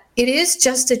is that it is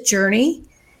just a journey,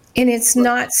 and it's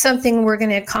not something we're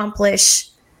going to accomplish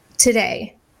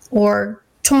today or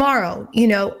tomorrow.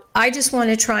 I just want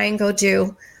to try and go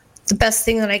do the best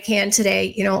thing that I can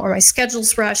today, or my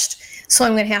schedule's rushed, so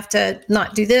I'm going to have to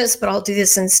not do this, but I'll do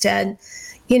this instead,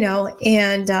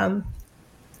 and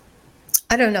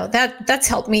I don't know, that's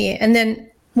helped me. And then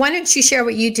why don't you share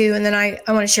what you do? And then I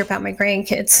want to share about my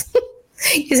grandkids,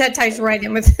 because that ties right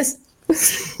in with this.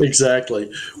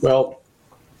 Exactly. Well,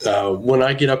 when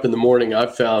I get up in the morning,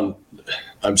 I've found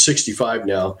I'm 65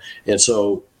 now, and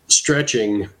so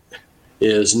stretching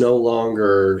is no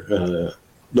longer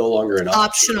an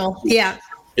optional. Yeah,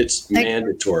 it's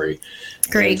mandatory.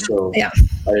 Great. And so yeah,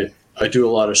 I do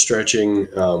a lot of stretching,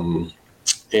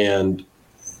 and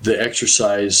the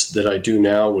exercise that I do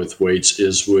now with weights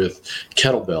is with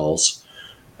kettlebells.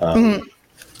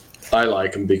 I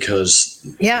like them because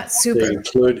super.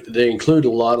 They include a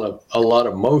lot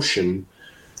of motion,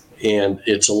 and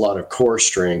it's a lot of core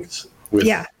strength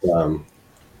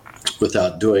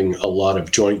without doing a lot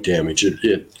of joint damage.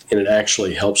 It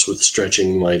actually helps with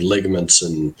stretching my ligaments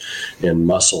and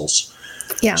muscles.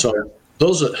 Yeah. So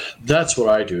that's what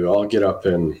I do. I'll get up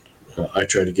and I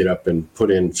try to get up and put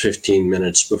in 15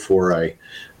 minutes before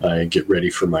I get ready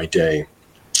for my day.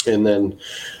 And then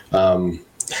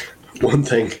one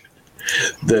thing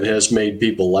that has made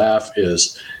people laugh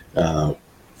is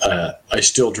I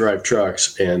still drive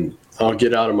trucks, and I'll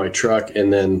get out of my truck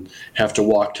and then have to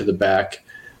walk to the back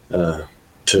to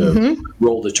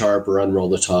roll the tarp or unroll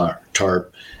the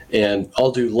tarp, and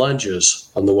I'll do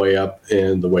lunges on the way up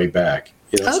and the way back.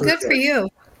 So good for you.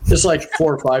 It's like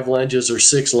 4 or 5 lunges or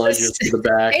 6 lunges to the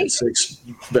back and 6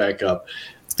 back up.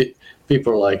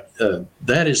 People are like,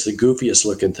 that is the goofiest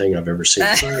looking thing I've ever seen.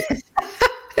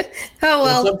 Oh,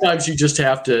 well. Sometimes you just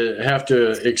have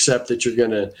to accept that you're going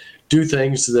to do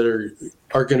things that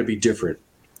are going to be different.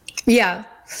 Yeah.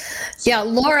 Yeah.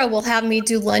 Laura will have me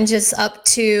do lunges up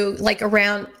to like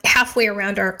around halfway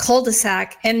around our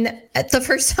cul-de-sac. And the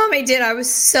first time I did, I was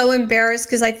so embarrassed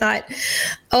because I thought,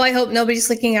 oh, I hope nobody's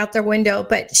looking out their window.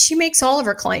 But she makes all of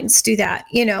her clients do that,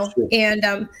 Sure.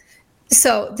 And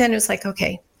so then it was like,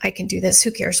 okay, I can do this.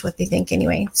 Who cares what they think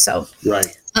anyway? So,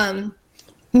 right.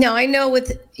 Now I know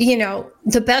with,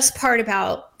 the best part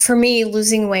about, for me,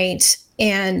 losing weight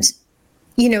and,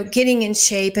 getting in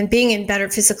shape and being in better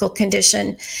physical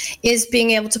condition is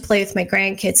being able to play with my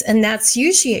grandkids. And that's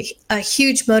usually a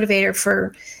huge motivator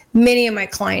for many of my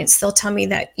clients. They'll tell me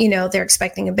that, they're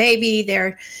expecting a baby,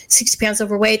 they're 60 pounds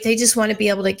overweight. They just want to be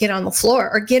able to get on the floor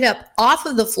or get up off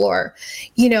of the floor,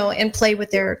 and play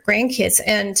with their grandkids.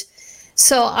 And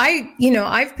so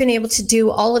I've been able to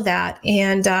do all of that.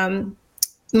 And,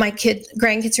 my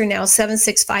grandkids are now 7,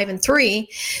 6, 5, and 3.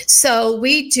 So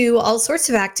we do all sorts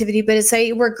of activity. But as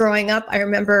they were growing up, I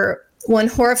remember one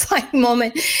horrifying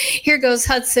moment. Here goes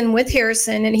Hudson with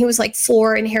Harrison, and he was like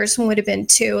 4, and Harrison would have been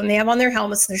 2. And they have on their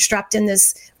helmets, and they're strapped in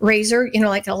this razor,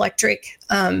 like an electric.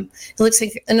 It looks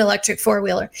like an electric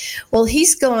 4-wheeler. Well,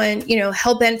 he's going,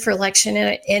 hell bent for election,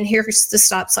 and here's the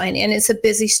stop sign, and it's a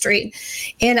busy street,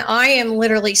 and I am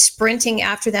literally sprinting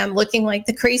after them, looking like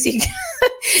the crazy.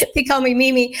 They call me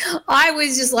Mimi. I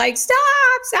was just like, stop,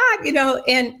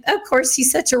 and of course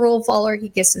he's such a rule follower. He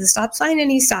gets to the stop sign and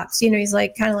he stops. He's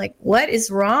like, kind of like, what is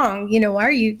wrong? Why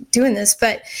are you doing this?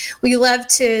 But we love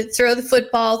to throw the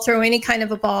football, throw any kind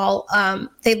of a ball.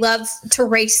 They love to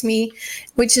race me,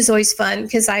 which is always fun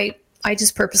because I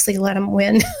just purposely let them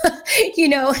win.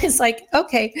 It's like,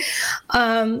 okay.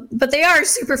 But they are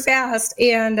super fast,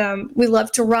 and we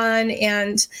love to run,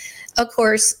 and of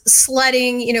course,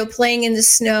 sledding, playing in the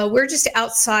snow. We're just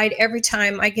outside every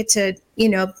time I get to,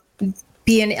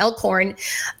 be in Elkhorn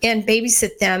and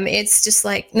babysit them. It's just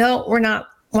like, no, we're not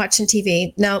watching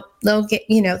TV. No, they'll get,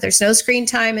 there's no screen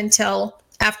time until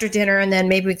after dinner, and then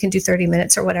maybe we can do 30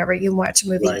 minutes or whatever. You can watch a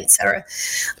movie, right, etc.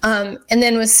 And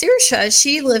then with Saoirse,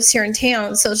 she lives here in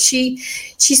town, so she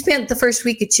spent the first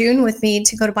week of June with me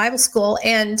to go to Bible school,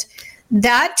 and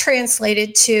that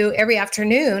translated to every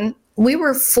afternoon we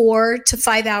were 4 to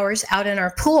 5 hours out in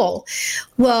our pool.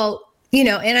 Well,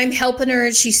 and I'm helping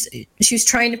her. She's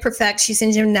trying to perfect. She's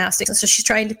in gymnastics, and so she's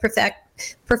trying to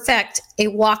perfect a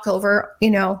walkover,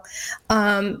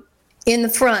 in the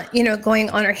front, going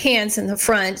on her hands in the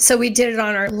front. So we did it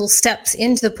on our little steps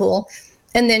into the pool,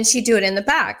 and then she'd do it in the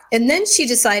back. And then she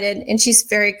decided, and she's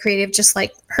very creative, just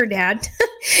like her dad,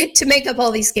 to make up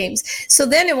all these games. So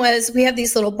then we have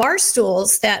these little bar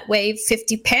stools that weigh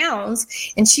 50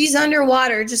 pounds, and she's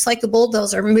underwater, just like a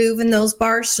bulldozer, moving those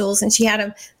bar stools. And she had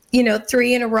them,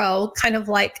 3 in a row, kind of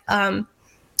like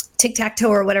tic-tac-toe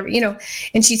or whatever,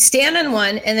 and she'd stand on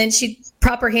one, and then she'd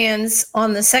prop her hands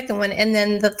on the second one, and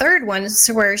then the third one is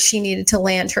where she needed to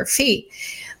land her feet.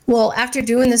 Well, after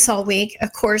doing this all week,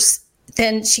 of course,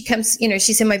 then she comes,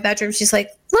 she's in my bedroom. She's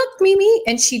like, look, Mimi.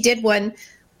 And she did one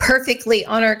perfectly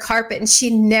on our carpet, and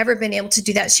she'd never been able to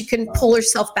do that. She couldn't pull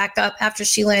herself back up after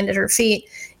she landed her feet.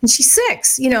 And she's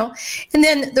 6, and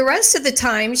then the rest of the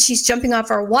time she's jumping off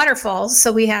our waterfalls.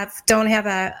 So we don't have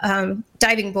a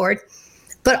diving board,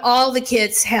 but all the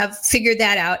kids have figured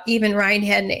that out. Even Ryan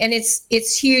hadn't, and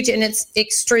it's huge, and it's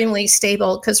extremely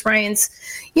stable because Ryan's,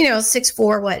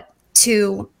 6'4",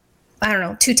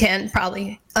 210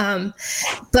 probably.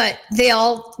 But they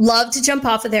all love to jump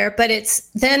off of there. But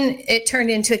then it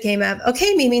turned into a game of,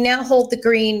 okay, Mimi, now hold the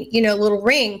green, little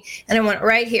ring. And I went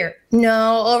right here.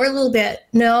 No, over a little bit.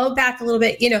 No, back a little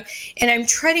bit, and I'm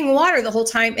treading water the whole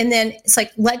time. And then it's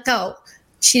like, let go.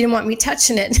 She didn't want me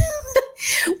touching it.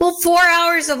 Well, 4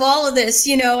 hours of all of this,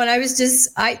 and I was just,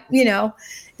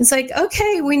 it's like,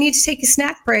 okay, we need to take a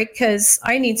snack break because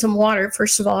I need some water,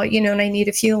 first of all, and I need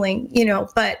a fueling,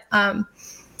 but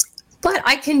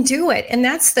I can do it. And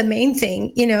that's the main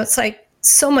thing, it's like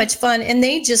so much fun. And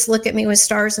they just look at me with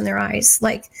stars in their eyes.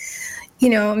 Like,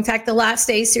 in fact, the last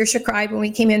day, Saoirse cried when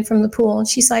we came in from the pool, and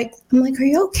she's like, I'm like, are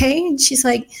you okay? And she's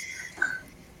like,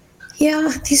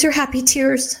 yeah, these are happy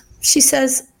tears. She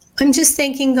says, I'm just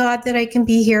thanking God that I can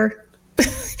be here.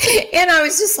 And I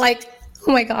was just like,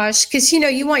 oh my gosh, because,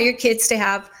 you want your kids to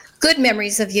have good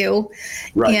memories of you.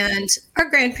 Right. And our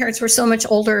grandparents were so much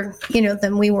older,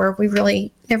 than we were. We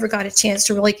really never got a chance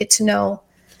to really get to know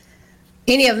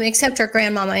any of them except our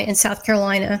grandmama in South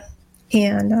Carolina.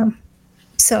 And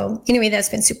so anyway, that's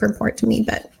been super important to me.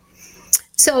 But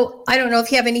so I don't know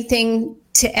if you have anything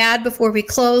to add before we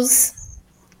close.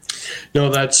 No,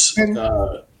 that's,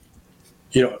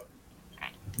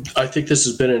 I think this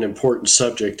has been an important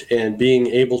subject, and being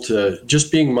able to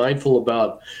just being mindful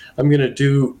about, I'm going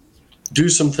to do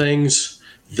some things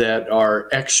that are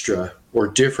extra or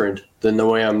different than the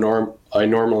way I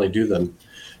normally do them,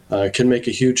 can make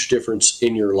a huge difference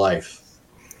in your life.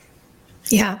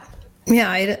 Yeah,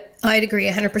 I'd agree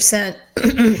 100%.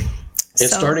 And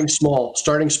starting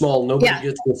small. Nobody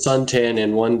gets the suntan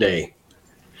in one day.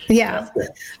 Yeah.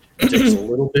 It takes a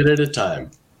little bit at a time.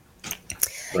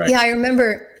 Right. Yeah, I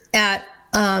remember at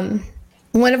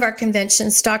one of our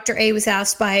conventions, Dr. A was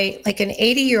asked by like an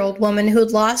 80-year-old woman who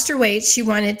had lost her weight. She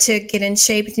wanted to get in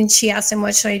shape, and she asked him,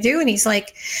 what should I do? And he's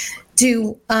like,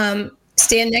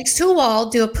 stand next to a wall,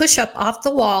 do a push-up off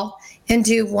the wall, and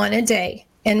do 1 a day.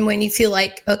 And when you feel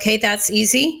like, okay, that's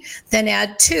easy, then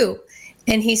add 2.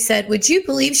 And he said, would you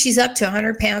believe she's up to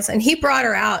 100 pounds? And he brought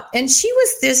her out, and she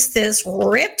was this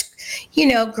ripped,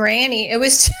 granny. It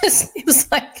was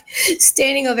like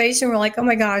standing ovation. We're like, oh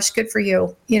my gosh, good for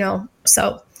you.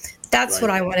 So that's right.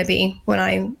 What I want to be when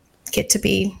I get to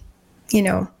be,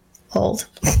 old.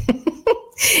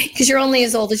 Because you're only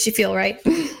as old as you feel, right?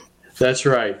 That's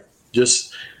right.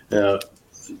 Just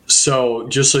so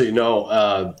you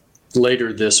know,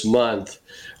 later this month,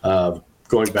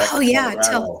 going back to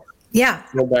Colorado.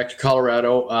 Going back to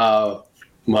Colorado.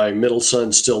 My middle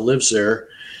son still lives there,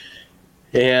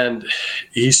 and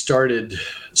he started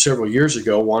several years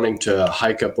ago wanting to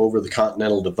hike up over the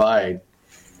Continental Divide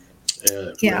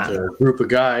with a group of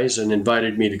guys, and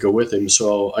invited me to go with him.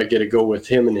 So I get to go with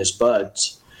him and his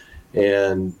buds,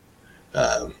 and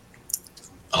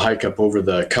hike up over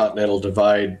the Continental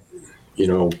Divide. You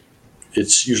know,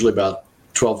 it's usually about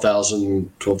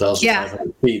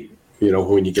 12,500 feet, you know,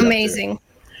 when you get amazing. Up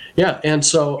there. Yeah. And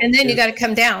then you got to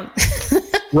come down.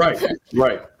 Right.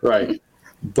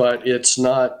 But it's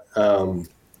not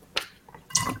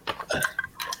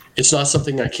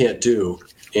something I can't do.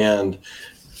 And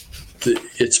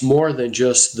it's more than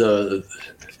just the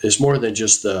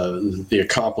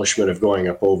accomplishment of going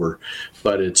up over,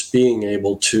 but it's being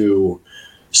able to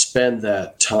spend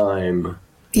that time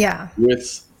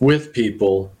with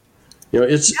people. You know,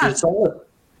 it's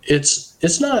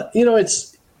not, you know,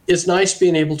 it's nice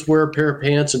being able to wear a pair of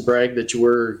pants and brag that you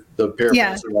wear the pair of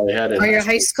pants that I had in your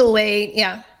high school weight.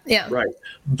 Yeah. Right.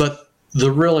 But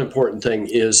the real important thing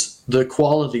is the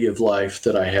quality of life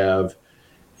that I have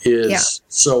is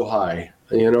so high.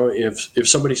 You know, if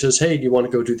somebody says, "Hey, do you want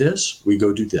to go do this?" We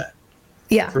go do that.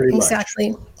 Yeah,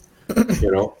 exactly.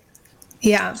 You know.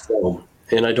 Yeah. So,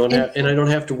 and I don't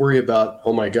have to worry about,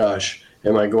 oh my gosh,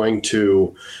 am I going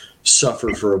to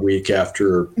suffer for a week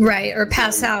after? Right, or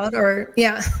pass out, or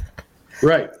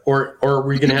Right, or are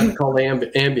we going to have to call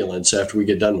the ambulance after we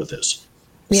get done with this?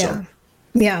 Yeah. So.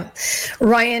 Yeah.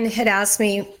 Ryan had asked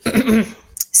me,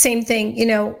 same thing, you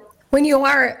know, when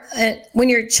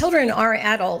your children are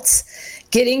adults,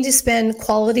 getting to spend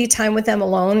quality time with them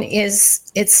alone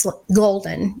it's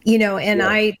golden, you know, and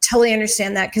I totally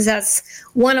understand that, because that's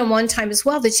one-on-one time as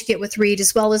well that you get with Reed,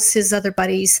 as well as his other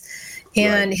buddies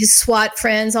and his SWAT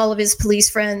friends, all of his police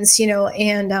friends, you know,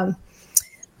 and,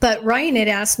 but Ryan had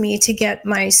asked me to get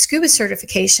my scuba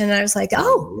certification. And I was like,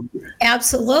 oh,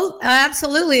 absolutely.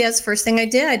 That's the first thing I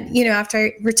did, you know, after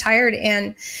I retired.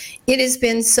 And it has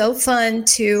been so fun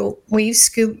we've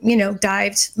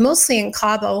dived mostly in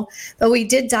Cabo, but we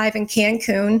did dive in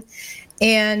Cancun.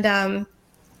 And,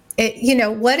 you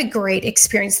know, what a great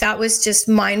experience. That was just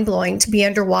mind blowing to be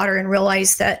underwater and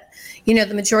realize that, you know,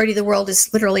 the majority of the world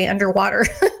is literally underwater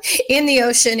in the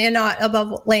ocean and not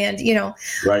above land, you know.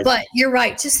 Right. But you're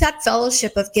right. Just that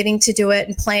fellowship of getting to do it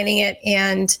and planning it.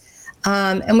 And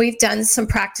we've done some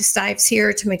practice dives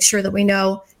here to make sure that we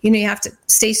know, you know, you have to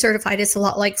stay certified. It's a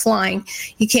lot like flying.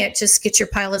 You can't just get your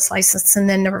pilot's license and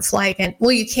then never fly again.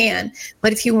 Well, you can,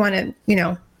 but if you want to, you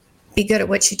know, be good at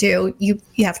what you do, you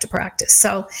have to practice.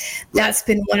 So that's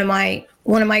been one of my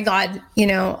God, you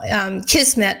know,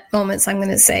 kismet moments, I'm going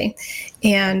to say.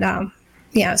 And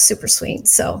super sweet.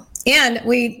 So, and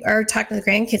we are talking to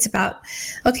the grandkids about,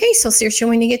 okay, so seriously,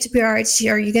 when you get to BRHG,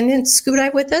 are you going to scuba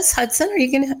dive with us, Hudson? Are you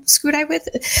going to scuba dive with?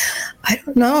 I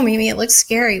don't know. Maybe it looks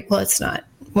scary. Well, it's not.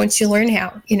 Once you learn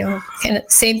how, you know, and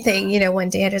same thing, you know, one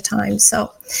day at a time.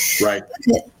 So, right.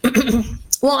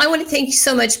 Well, I want to thank you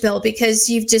so much, Bill, because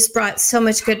you've just brought so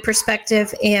much good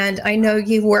perspective. And I know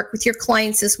you work with your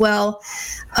clients as well,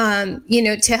 you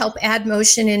know, to help add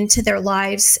motion into their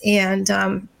lives. And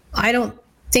I don't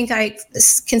think I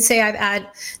can say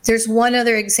there's one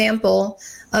other example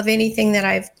of anything that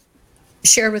I've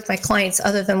shared with my clients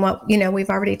other than what, you know,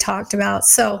 we've already talked about.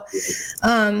 So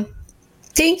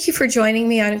thank you for joining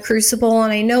me on Crucible.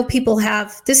 And I know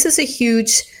this is a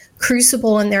huge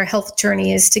crucible in their health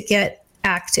journey, is to get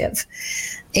active.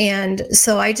 And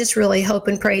so I just really hope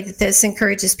and pray that this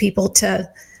encourages people to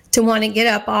want to get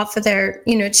up off of their,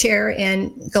 you know, chair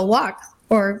and go walk,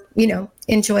 or, you know,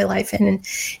 enjoy life and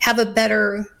have a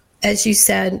better, as you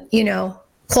said, you know,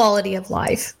 quality of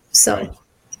life. So.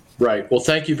 Right. Well,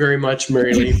 thank you very much,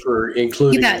 Marylee, for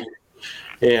including me.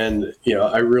 And, you know,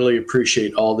 I really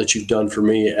appreciate all that you've done for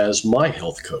me as my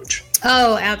health coach.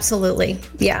 Oh, absolutely.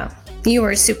 Yeah. You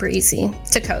were super easy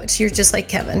to coach. You're just like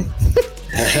Kevin.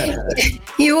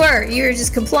 You were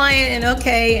just compliant and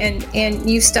okay. And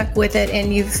you stuck with it,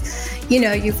 and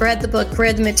you've read the book,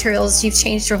 read the materials, you've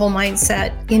changed your whole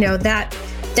mindset. You know, that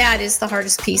is the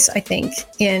hardest piece, I think,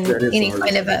 in any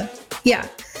kind of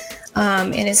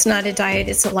and it's not a diet,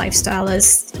 it's a lifestyle,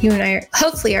 as you and I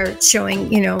hopefully are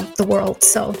showing, you know, the world.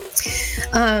 So,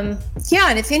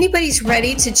 and if anybody's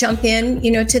ready to jump in,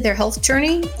 you know, to their health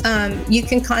journey, you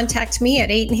can contact me at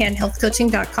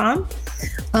atenhanhealthcoaching.com.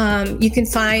 You can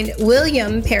find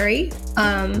William Perry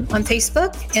on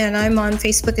Facebook, and I'm on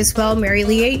Facebook as well,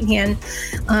 Marylee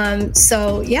Atenhan.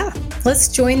 So yeah, let's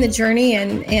join the journey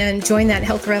and join that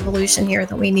health revolution here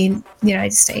that we need in the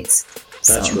United States.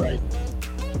 That's right.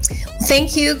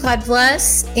 Thank you. God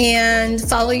bless, and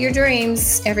follow your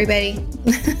dreams, everybody.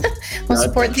 Most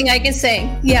important thing I can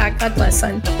say. Yeah, God bless,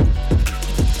 son.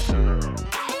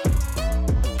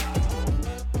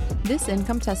 This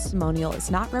income testimonial is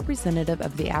not representative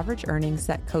of the average earnings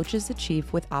that coaches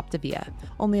achieve with Optavia.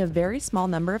 Only a very small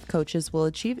number of coaches will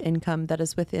achieve income that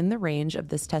is within the range of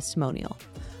this testimonial.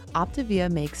 Optavia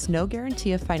makes no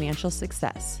guarantee of financial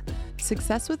success.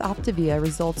 Success with Optavia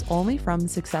results only from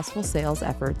successful sales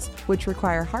efforts, which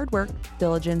require hard work,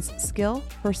 diligence, skill,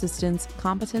 persistence,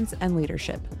 competence, and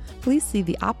leadership. Please see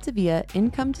the Optavia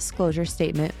income disclosure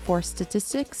statement for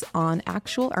statistics on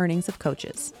actual earnings of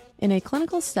coaches. In a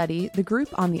clinical study, the group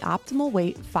on the Optimal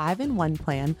Weight 5-in-1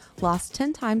 plan lost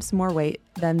 10 times more weight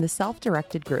than the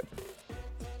self-directed group.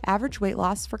 Average weight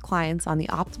loss for clients on the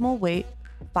Optimal Weight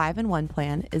 5-in-1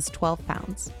 plan is 12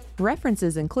 pounds.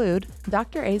 References include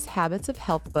Dr. A's Habits of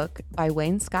Health book by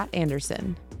Wayne Scott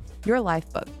Anderson, Your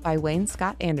Life book by Wayne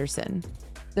Scott Anderson,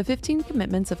 The 15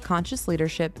 Commitments of Conscious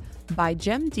Leadership by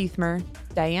Jem Diethmer,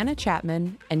 Diana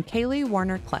Chapman, and Kaylee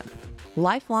Warner-Klemp,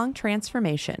 Lifelong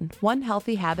Transformation, One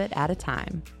Healthy Habit at a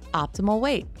Time, Optimal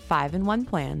Weight 5-in-1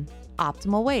 plan,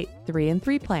 Optimal Weight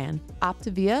 3-in-3 plan,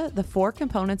 Optavia, the 4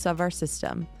 components of our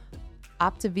system,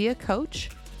 Optavia Coach,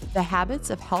 The Habits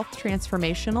of Health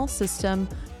Transformational System,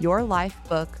 Your Life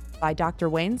book by Dr.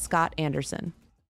 Wayne Scott Anderson.